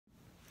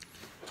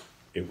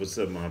Hey, what's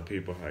up, my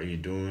people? How you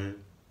doing?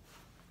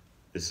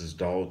 This is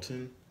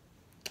Dalton.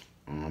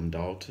 I'm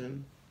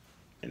Dalton,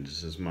 and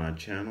this is my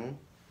channel,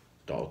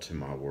 Dalton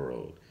My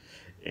World.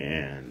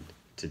 And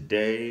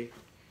today,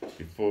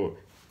 before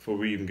before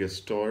we even get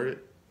started,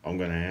 I'm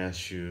gonna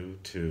ask you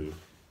to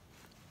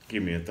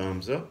give me a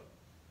thumbs up.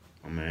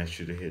 I'm gonna ask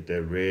you to hit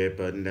that red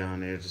button down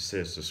there that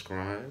says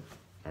subscribe.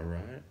 All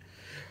right.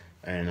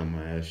 And I'm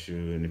gonna ask you,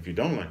 and if you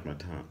don't like my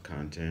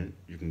content,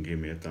 you can give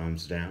me a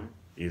thumbs down.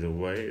 Either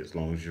way, as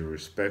long as you're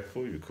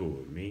respectful, you're cool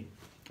with me.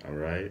 All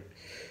right.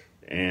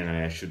 And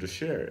I ask you to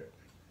share it.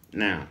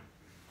 Now,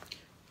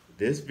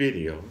 this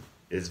video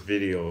is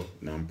video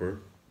number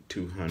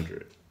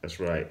 200.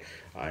 That's right.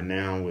 I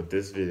now, with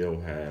this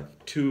video, have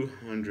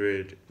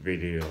 200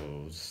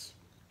 videos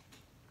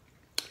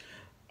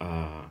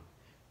uh,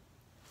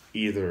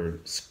 either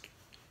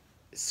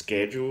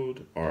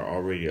scheduled or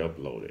already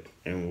uploaded.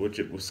 And what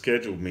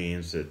scheduled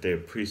means that they're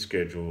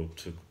pre-scheduled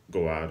to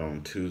go out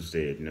on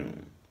Tuesday at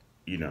noon.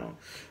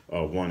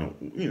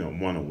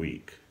 One a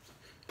week.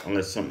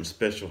 Unless something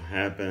special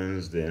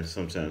happens, then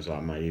sometimes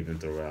I might even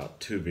throw out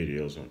 2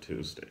 videos on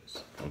Tuesdays.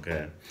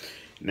 Okay.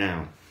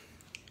 Now,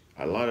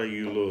 a lot of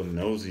you little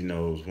nosy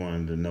nose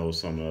wanted to know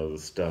some of the other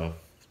stuff.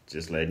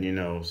 Just letting you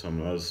know some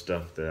of the other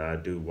stuff that I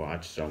do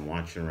watch, that I'm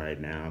watching right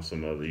now,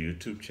 some other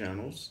YouTube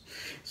channels.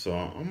 So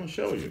I'm gonna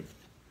show you.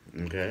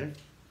 Okay.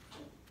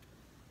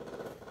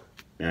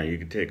 Now you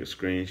can take a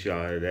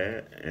screenshot of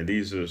that, and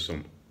these are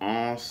some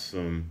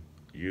awesome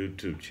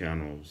YouTube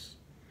channels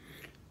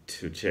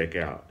to check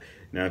out.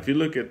 Now, if you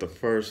look at the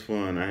first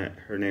one,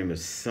 her name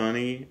is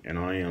Sunny, and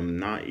I am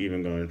not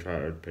even going to try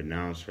to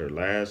pronounce her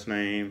last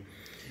name,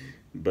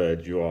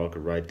 but you all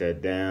could write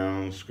that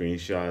down,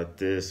 screenshot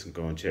this, and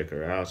go and check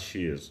her out.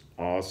 She is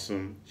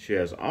awesome. She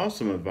has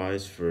awesome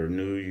advice for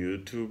new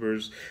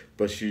YouTubers,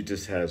 but she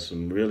just has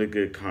some really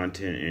good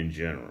content in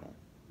general,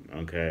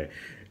 okay?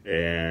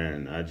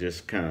 And I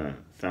just kind of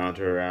found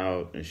her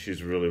out, and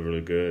she's really,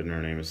 really good, and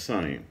her name is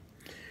Sunny.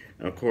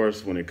 And of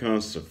course, when it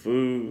comes to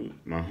food,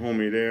 my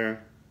homie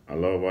there, I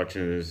love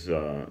watching his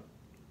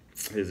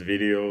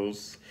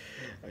videos,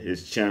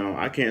 his channel.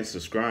 I can't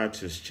subscribe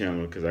to his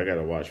channel because I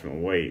gotta watch my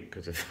weight.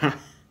 Because if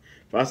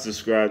I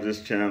subscribe to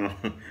this channel,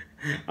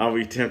 I'll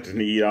be tempted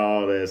to eat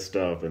all that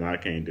stuff, and I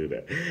can't do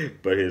that.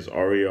 But his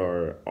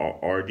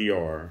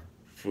RDR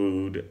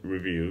food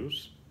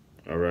reviews,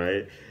 all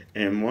right,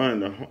 and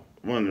one of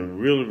the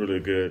really, really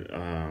good.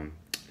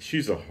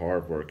 She's a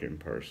hardworking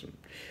person.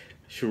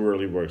 She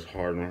really works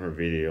hard on her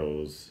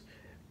videos.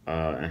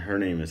 And her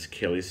name is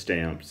Kelly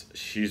Stamps.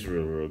 She's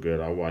real, real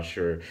good. I watch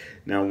her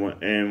now.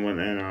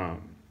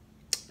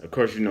 Of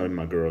course, you know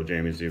my girl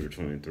Jamie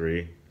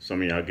 023.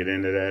 Some of y'all get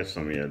into that.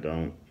 Some of y'all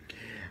don't.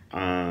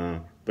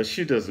 But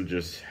she doesn't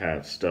just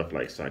have stuff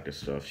like psychic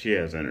stuff. She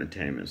has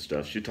entertainment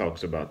stuff. She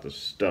talks about the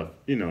stuff,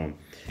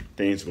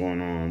 things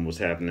going on, what's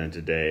happening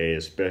today,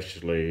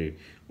 especially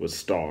with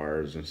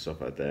stars and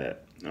stuff like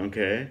that.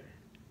 Okay,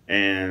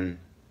 and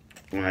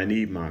when I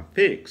need my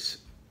fix,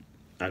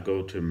 I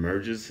go to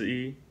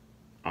Emergency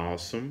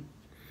Awesome.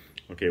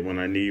 Okay, when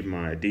I need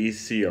my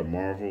DC or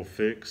Marvel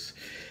fix,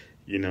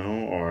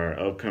 or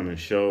upcoming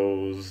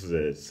shows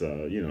that's,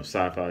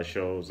 sci-fi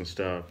shows and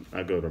stuff,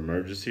 I go to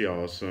Emergency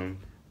Awesome.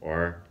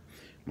 Or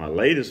my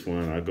latest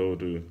one, I go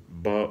to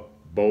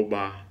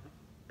Boba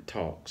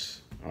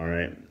Talks. All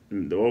right,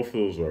 both of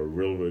those are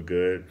really, really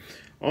good.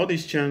 All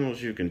these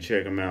channels, you can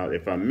check them out.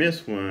 If I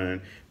miss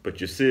one, but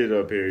you see it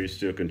up here, you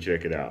still can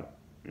check it out.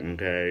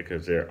 Okay,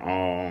 because they're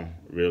all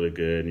really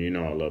good. And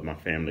I love my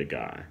Family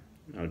Guy.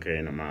 Okay,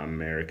 and my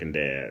American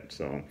Dad.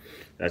 So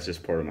that's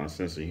just part of my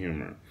sense of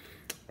humor.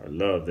 I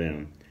love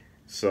them.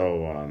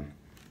 So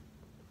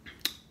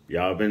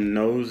y'all been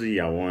nosy.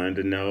 Y'all wanted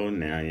to know.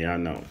 Now y'all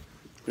know.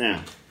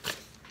 Now,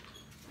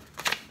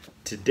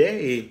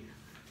 today,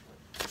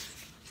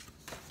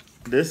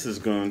 this is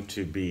going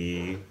to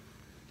be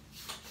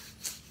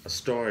a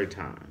story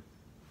time.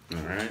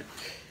 All right.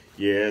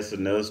 Yes,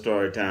 another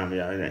story time.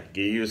 Y'all get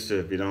used to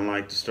it. If you don't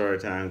like the story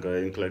time, go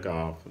ahead and click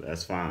off.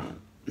 That's fine.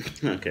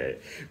 Okay,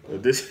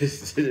 but this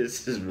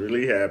is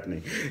really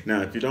happening.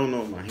 Now, if you don't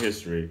know my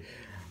history,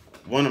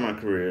 one of my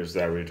careers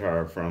that I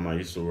retired from, I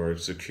used to work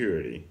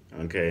security.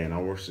 Okay, and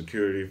I worked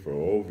security for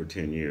over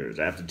 10 years.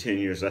 After 10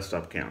 years, I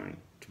stopped counting,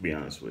 to be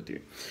honest with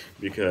you,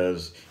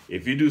 because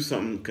if you do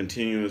something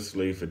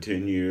continuously for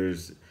 10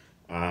 years,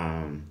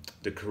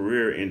 the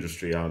career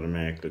industry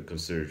automatically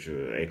considers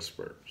you an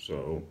expert.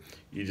 So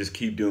you just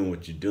keep doing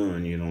what you're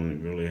doing. You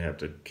don't really have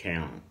to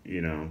count,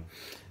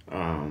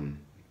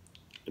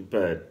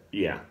 But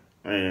yeah,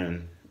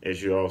 and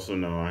as you also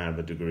know, I have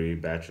a degree,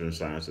 Bachelor in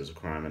Science as a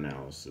Crime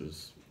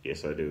Analysis.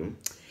 Yes, I do.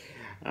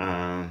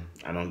 I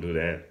don't do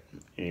that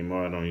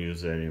anymore. I don't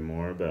use that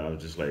anymore, but I'll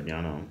just let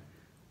y'all know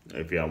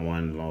if y'all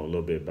want to know a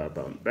little bit about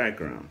my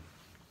background.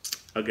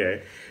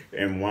 Okay,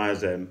 and why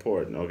is that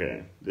important?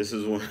 Okay, this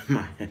is one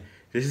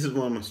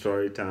of my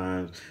story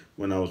times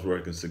when I was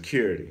working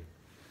security.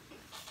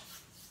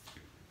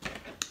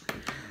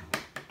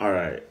 All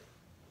right,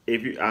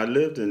 I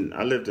lived in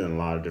a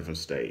lot of different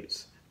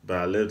states, but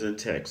I lived in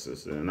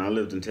Texas, and I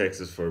lived in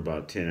Texas for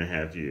about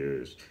 10.5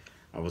 years.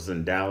 I was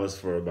in Dallas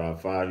for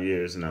about 5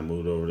 years, and I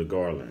moved over to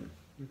Garland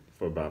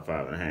for about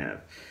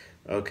 5.5.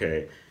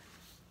 Okay,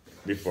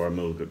 before I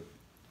moved to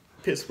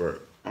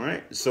Pittsburgh. All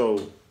right,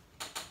 so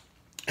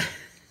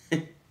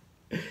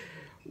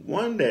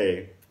one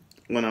day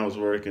when I was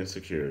working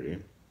security,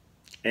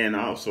 and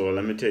also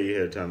let me tell you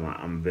ahead of time,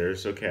 I'm very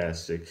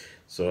sarcastic.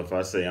 So if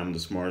I say I'm the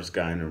smartest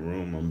guy in the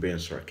room, I'm being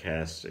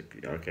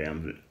sarcastic. Okay,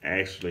 I'm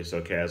actually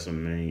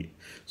sarcasm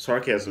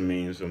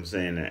means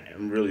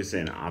I'm really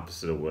saying the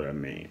opposite of what I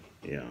mean.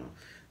 You know,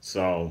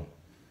 so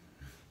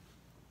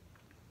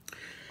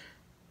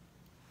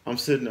I'm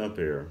sitting up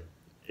here.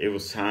 It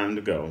was time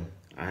to go.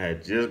 I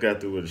had just got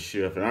through with a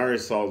shift, and I already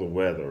saw the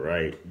weather,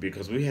 right?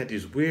 Because we had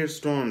these weird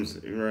storms,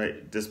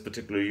 right? This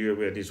particular year,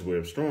 we had these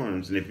weird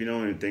storms. And if you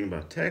know anything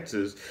about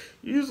Texas,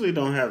 you usually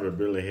don't have a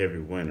really heavy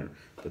winter.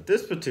 But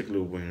this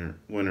particular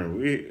winter,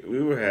 we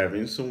were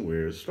having some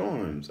weird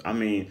storms. I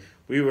mean,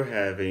 we were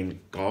having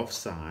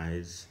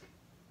Gulf-size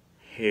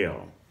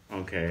hail,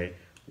 okay?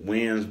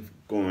 Winds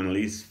going at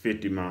least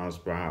 50 miles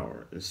per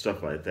hour and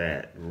stuff like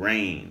that.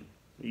 Rain.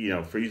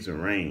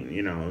 Freezing rain,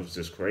 it was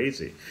just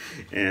crazy.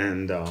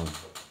 And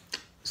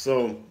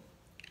so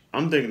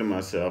I'm thinking to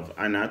myself,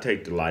 and I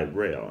take the light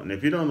rail. And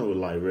if you don't know what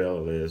light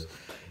rail is,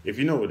 if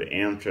you know what the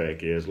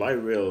Amtrak is,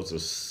 light rail is a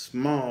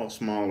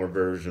smaller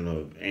version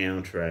of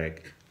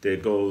Amtrak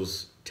that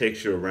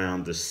takes you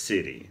around the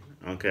city,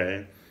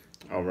 okay?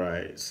 All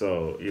right,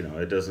 so,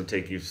 it doesn't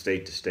take you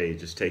state to state, it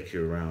just takes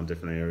you around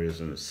different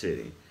areas in the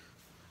city.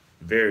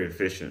 Very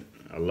efficient.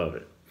 I love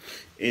it.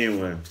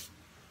 Anyway,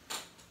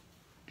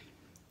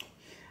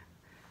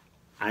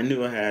 I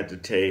knew I had to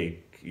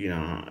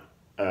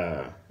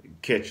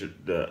catch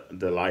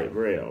the light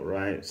rail,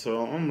 right?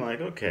 So I'm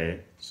like, okay.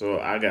 So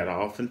I got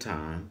off in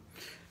time,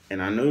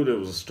 and I knew there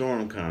was a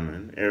storm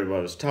coming.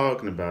 Everybody was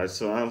talking about it.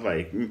 So I was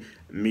like,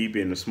 me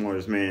being the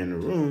smartest man in the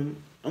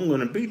room, I'm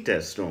going to beat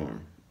that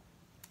storm.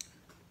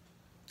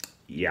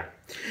 Yeah.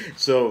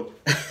 So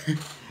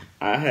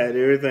I had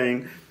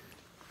everything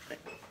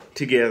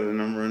together,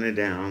 and I'm running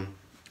down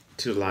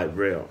to the light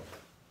rail.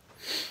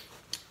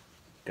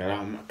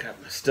 Got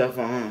my stuff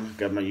on,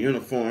 got my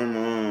uniform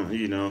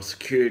on,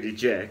 security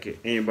jacket.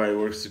 Anybody who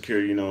works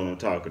security, you know what I'm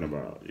talking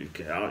about. You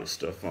got all your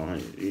stuff on,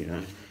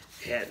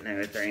 hat and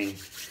everything.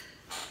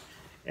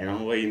 And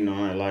I'm waiting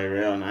on that light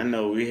rail, and I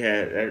know we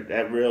had,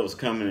 that rail was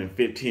coming in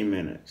 15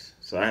 minutes.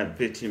 So I had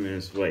 15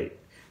 minutes to wait.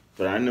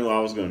 But I knew I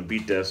was going to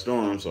beat that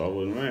storm, so I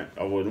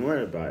wasn't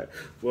worried about it.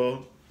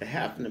 Well, it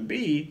happened to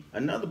be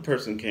another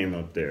person came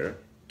up there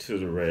to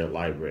the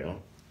light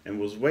rail and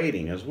was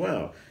waiting as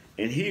well.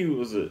 And he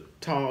was a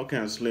tall,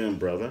 kind of slim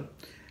brother.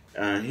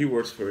 He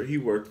worked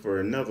for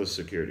another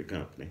security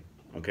company,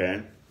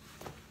 okay?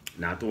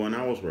 Not the one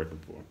I was working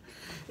for.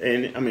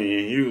 And, I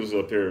mean, he was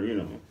up there,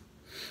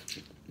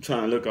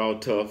 trying to look all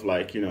tough,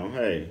 like,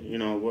 hey, you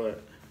know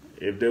what?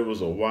 If there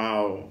was a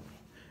wild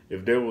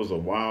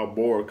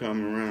boar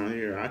coming around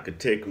here, I could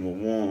take him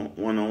with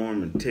one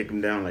arm and take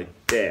him down like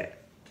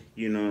that.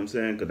 You know what I'm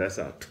saying? Because that's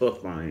how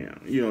tough I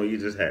am. You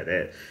just had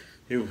that.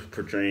 He was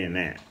portraying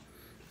that.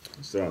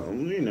 So,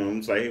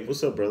 it's like, hey,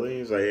 what's up, brother? He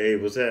was like, hey,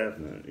 what's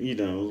happening?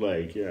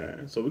 Like,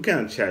 yeah. So we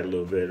kind of chat a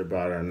little bit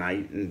about our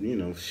night.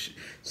 And,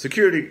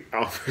 security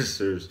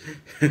officers,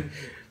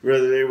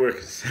 whether they work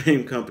at the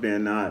same company or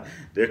not,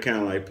 they're kind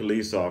of like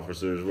police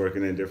officers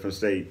working in different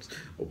states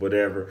or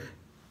whatever.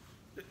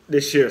 They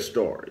share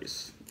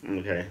stories,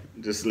 okay?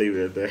 Just leave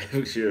it at that.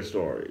 We share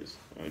stories,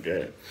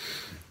 okay?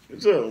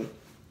 So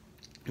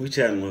we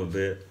chat a little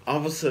bit. All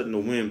of a sudden, the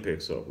wind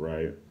picks up,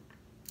 right?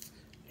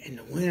 And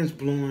the wind's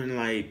blowing,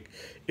 like,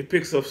 it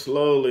picks up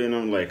slowly, and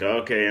I'm like,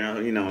 okay,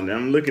 and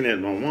I'm looking at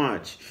my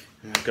watch.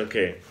 I'm like,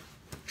 okay,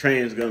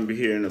 train's going to be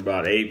here in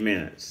about 8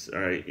 minutes, all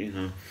right,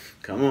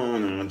 come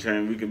on now,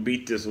 train, we can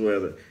beat this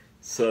weather.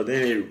 So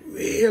then it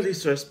really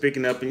starts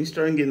picking up, and you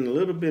start getting a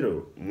little bit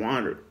of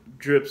water,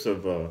 drips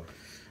of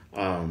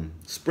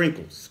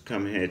sprinkles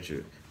coming at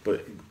you.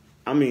 But,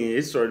 I mean,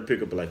 it started to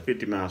pick up like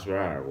 50 miles per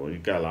hour. Well, you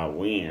got a lot of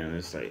wind.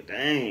 It's like,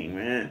 dang,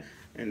 man.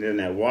 And then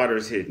that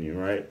water's hitting you,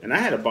 right? And I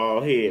had a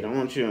bald head. I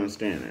want you to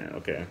understand that,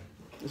 okay?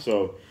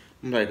 So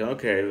I'm like,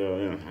 okay,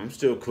 well, I'm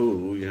still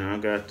cool. I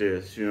got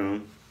this,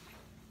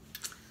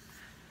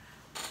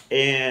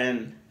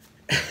 And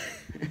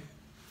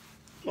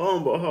lo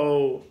and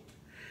behold,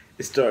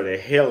 it started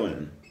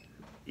hailing.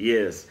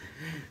 Yes.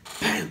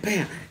 Bam,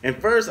 bam. And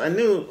first I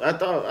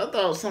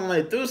thought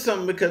somebody threw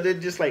something because it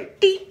just like,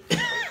 deep.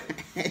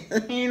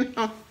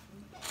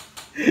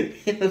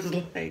 It was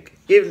like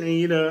hitting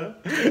me, and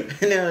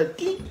then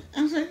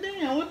I was like,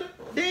 damn, what the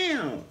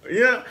damn?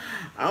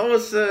 All of a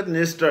sudden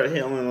it started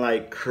hailing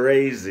like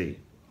crazy,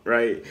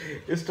 right?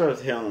 It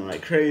starts hailing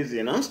like crazy,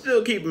 and I'm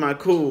still keeping my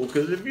cool,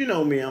 because if you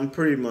know me, I'm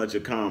pretty much a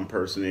calm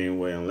person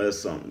anyway,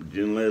 unless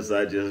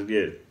I just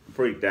get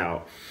freaked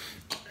out.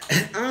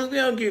 I'm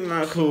still keeping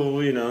my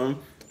cool,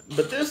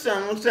 But this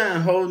time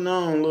I'm holding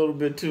on a little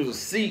bit to the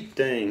seat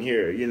thing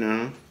here,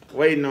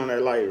 waiting on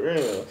that light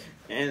rail.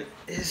 And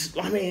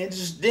it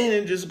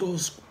just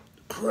goes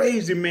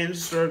crazy, man.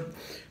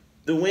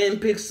 The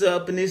wind picks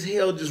up and this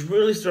hail just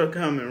really start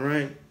coming,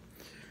 right?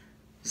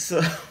 So,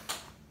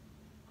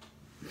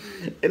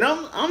 and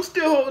I'm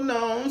still holding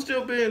on. I'm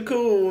still being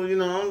cool, you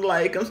know.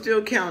 I'm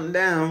still counting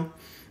down,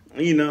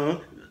 you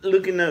know,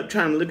 looking up,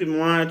 trying to look at my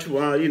watch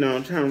while, you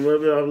know, trying to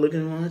rub it off,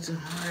 looking at my watch.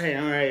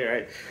 All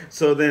right.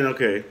 So then,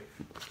 okay,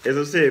 as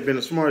I said, being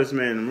the smartest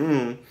man in the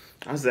room,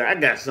 I said, I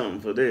got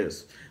something for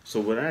this. So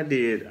what I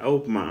did, I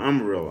opened my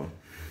umbrella,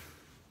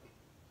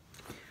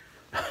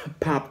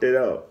 popped it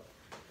up,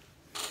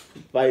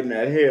 fighting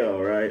that hail,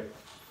 right?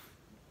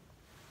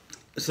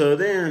 So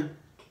then,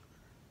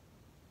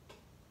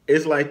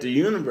 it's like the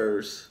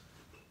universe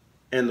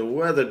and the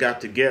weather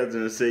got together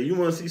and said, you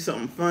want to see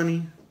something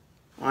funny?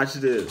 Watch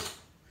this.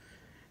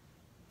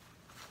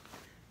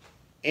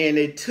 And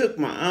they took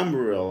my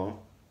umbrella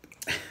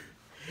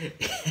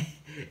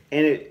and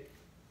it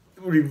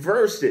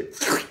reversed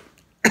it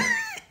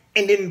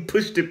and then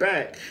pushed it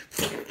back.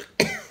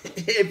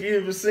 If you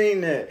ever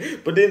seen that,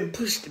 but then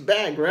pushed it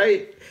back,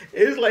 right?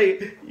 It's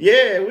like,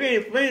 yeah, we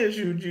ain't finished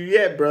with you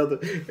yet, brother.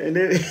 And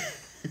then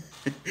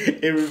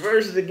it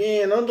reversed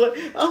again. I'm like,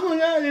 oh my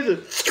God, and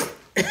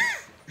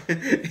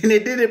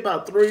it did it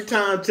about 3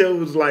 times till it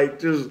was like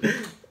just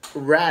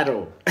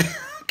rattle.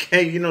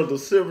 Okay, you know, the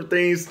silver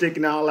thing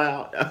sticking all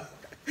out.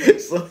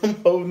 So I'm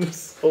holding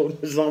this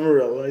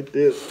umbrella like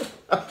this.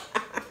 I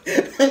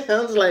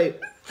was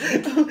like,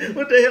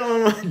 what the hell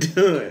am I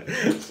doing?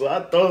 So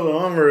I throw the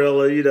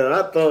umbrella, you know,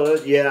 I throw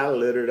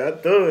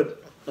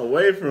it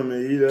away from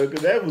me, you know,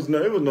 because it was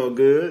no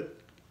good.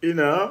 You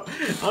know,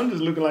 I'm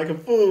just looking like a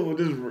fool with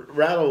this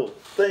rattle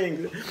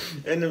thing.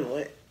 And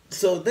then,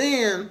 so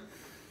then,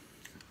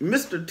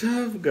 Mr.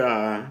 Tough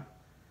Guy,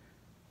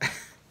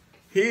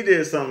 he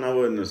did something I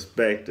wasn't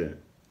expecting.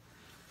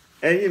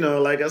 And, you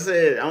know, like I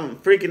said, I'm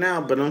freaking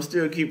out, but I'm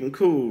still keeping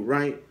cool,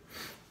 right?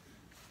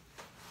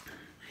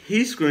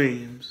 He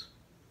screams.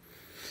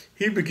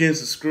 He begins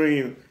to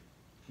scream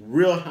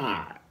real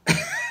high.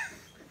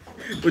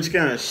 Which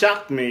kind of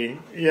shocked me.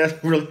 He has a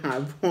real high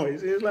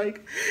voice. He was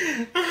like,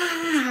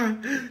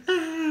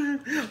 oh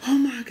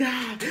my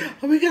God,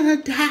 are we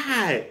gonna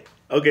die?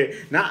 Okay,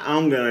 not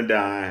I'm gonna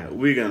die,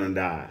 we're gonna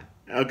die.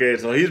 Okay,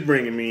 so he's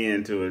bringing me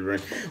into it,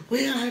 right?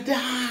 We're gonna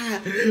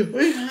die,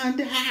 we're gonna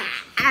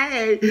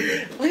die,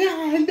 we're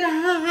gonna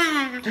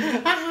die.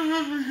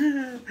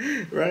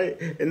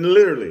 Right? And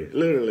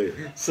literally.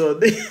 So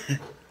then,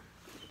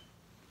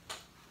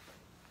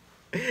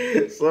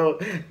 so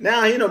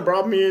now he done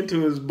brought me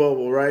into his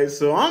bubble, right?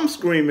 So I'm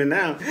screaming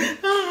now,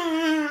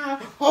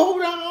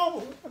 hold on.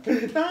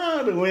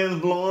 The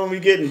wind's blowing, we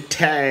getting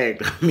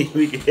tagged. I mean,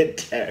 we get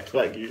tagged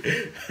like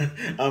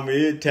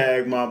it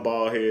tagged my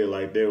bald head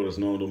like there was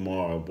no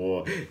tomorrow,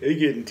 boy. It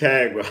getting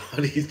tagged by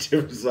all these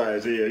different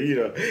sides here. You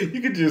know, you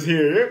could just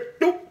hear it,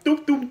 doop,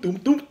 doop, doop,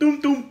 doop, doop,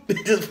 doop,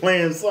 doop, just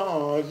playing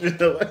songs, you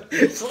know.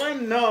 So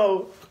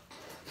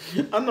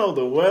I know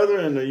the weather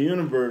and the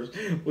universe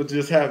was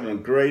just having a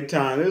great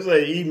time. It's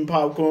like eating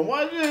popcorn.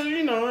 Why,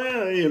 you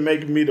know, you're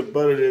making me the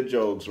butt of their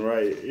jokes,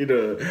 right? You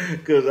know,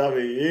 because, I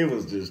mean, it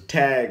was just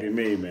tagging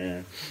me,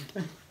 man.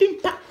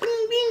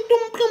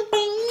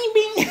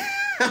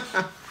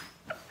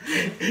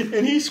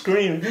 And he's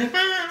screaming,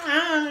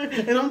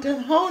 and I'm telling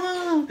him, hold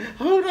on, and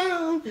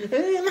now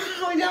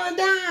we're gonna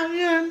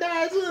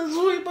die, it's gonna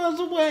sweep us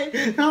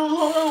away. No,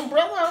 hold on,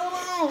 brother,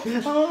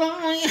 hold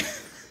on.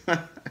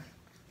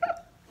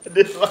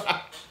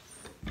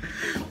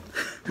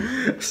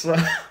 So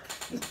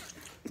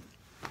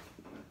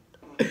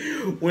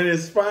when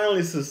it's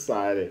finally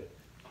subsided,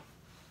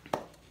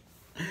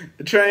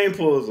 the train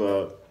pulls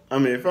up. I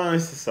mean, it finally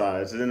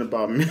subsides in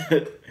about a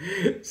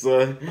minute.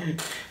 So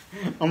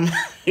I'm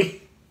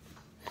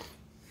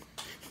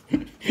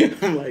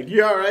like,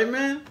 you all right,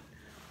 man?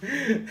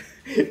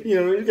 You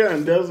know, we kind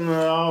of dusting it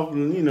off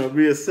and, you know,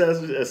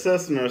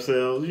 assessing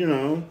ourselves, you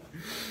know.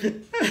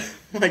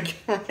 Like,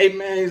 hey,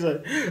 man, he's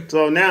like,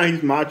 so now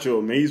he's macho,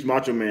 man. He's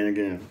macho man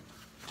again.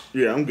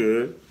 Yeah, I'm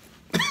good.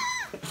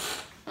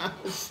 All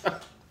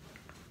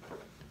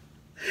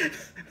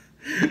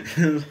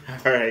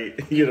right,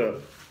 you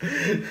know.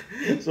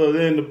 So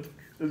then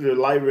the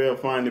light rail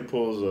finally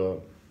pulls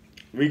up.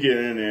 We get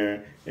in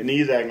there, and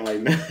he's acting like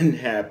nothing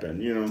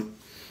happened, you know.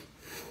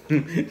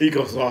 He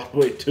goes all the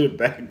way to the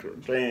back of the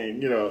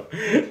thing, you know.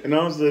 And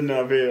I'm sitting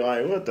up here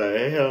like, what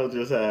the hell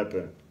just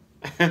happened?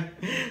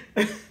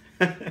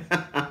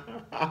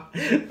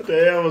 What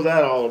the hell was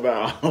that all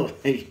about?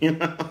 You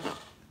know?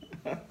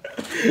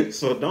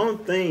 So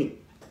don't think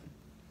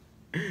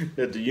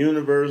that the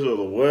universe or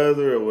the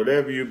weather or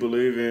whatever you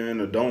believe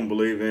in or don't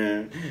believe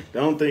in,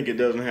 don't think it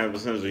doesn't have a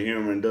sense of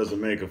humor and doesn't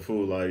make a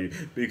fool out of you,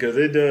 because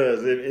it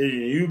does.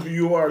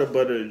 You are the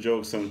butt of the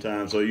joke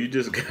sometimes, so you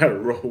just gotta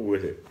roll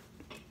with it.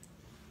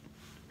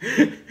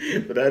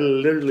 But that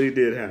literally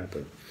did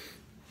happen.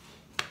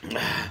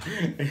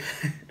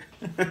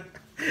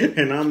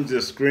 And I'm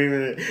just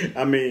screaming it.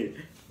 I mean,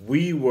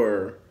 we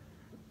were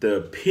the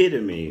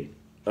epitome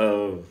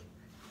of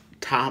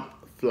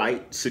top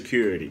Flight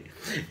Security.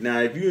 Now,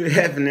 if you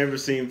haven't ever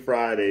seen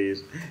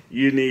Fridays,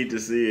 you need to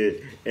see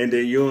it, and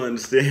then you'll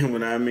understand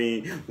what I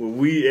mean. When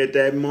we, at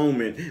that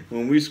moment,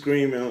 when we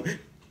scream out,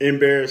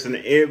 embarrassing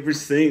every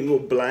single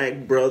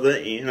black brother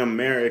in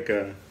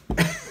America.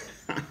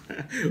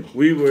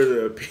 we were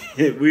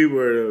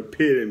the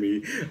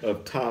epitome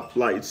of top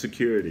flight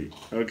security.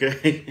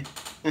 Okay.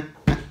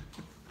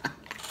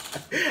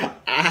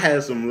 I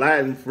had some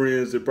Latin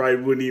friends that probably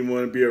wouldn't even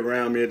want to be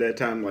around me at that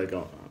time. Like,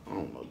 oh, I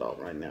don't know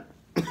about right now.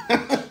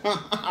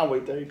 I'll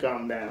wait till you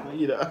calm down,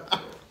 you know.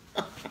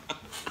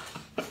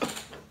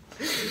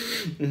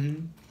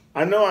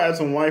 I know I had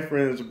some white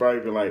friends that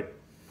probably be like,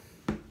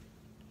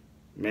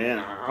 man,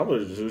 I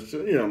was just,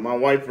 you know, my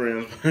white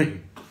friends,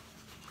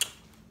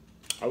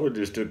 I would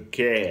just took a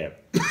cab.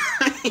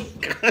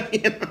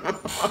 You know?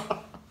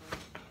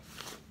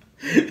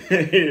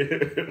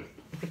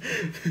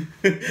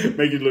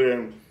 Make you look at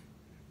him.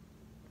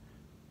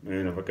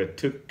 Man, if I could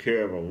took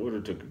care of, I would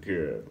have took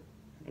care of.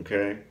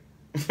 Okay?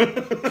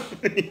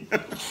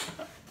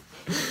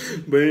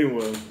 But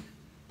anyway,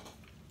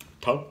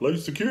 top flight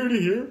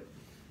security here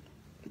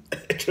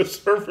at the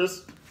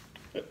surface.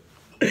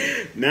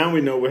 Now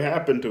we know what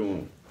happened to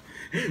them.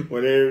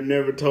 When they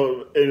never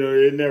told, you know,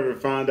 they never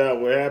found out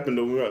what happened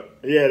to them.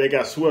 Yeah, they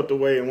got swept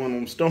away in one of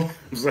them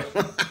storms.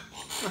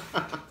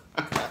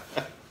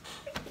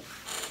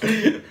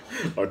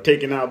 Or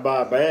taken out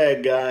by a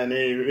bad guy and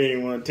they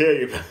ain't want to tell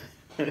you about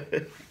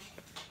it.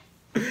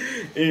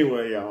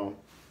 Anyway, y'all,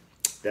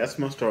 that's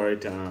my story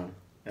time.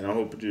 And I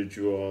hope that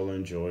you all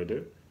enjoyed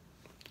it.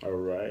 All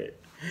right.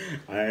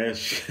 I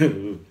ask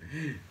you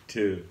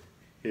to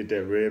hit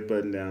that red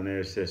button down there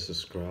that says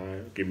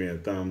subscribe. Give me a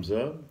thumbs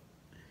up.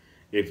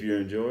 If you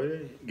enjoyed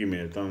it, give me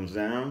a thumbs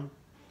down.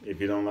 If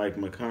you don't like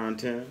my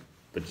content,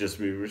 but just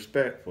be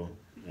respectful.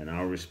 And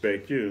I'll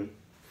respect you.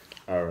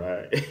 All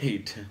right.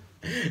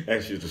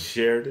 Ask you to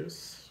share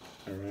this.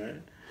 All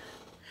right.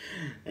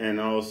 And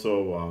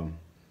also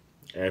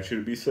ask you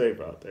to be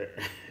safe out there.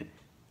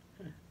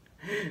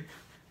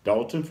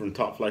 Dalton from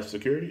Top Flight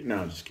Security? No,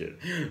 I'm just kidding.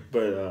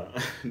 But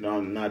no,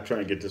 I'm not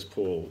trying to get this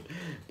pulled.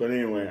 But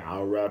anyway,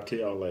 I'll wrap to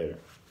y'all later.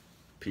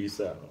 Peace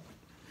out.